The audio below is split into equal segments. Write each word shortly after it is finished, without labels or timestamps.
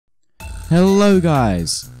Hello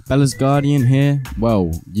guys, Bella's Guardian here.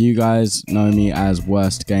 Well, you guys know me as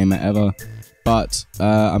worst gamer ever, but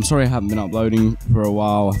I'm sorry I haven't been uploading for a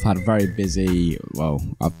while. I've had a very busy,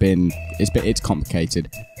 it's complicated,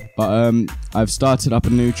 but I've started up a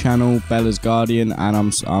new channel, Bella's Guardian,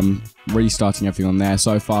 and I'm restarting everything on there.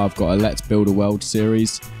 So far I've got a Let's Build a World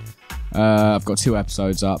series. I've got 2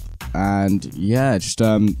 episodes up, and yeah, just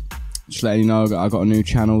letting you know I got a new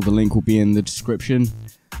channel. The link will be in the description.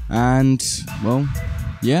 And, well,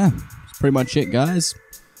 yeah, that's pretty much it, guys.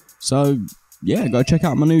 So, yeah, go check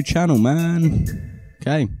out my new channel, man.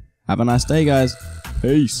 Okay, have a nice day, guys.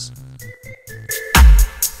 Peace.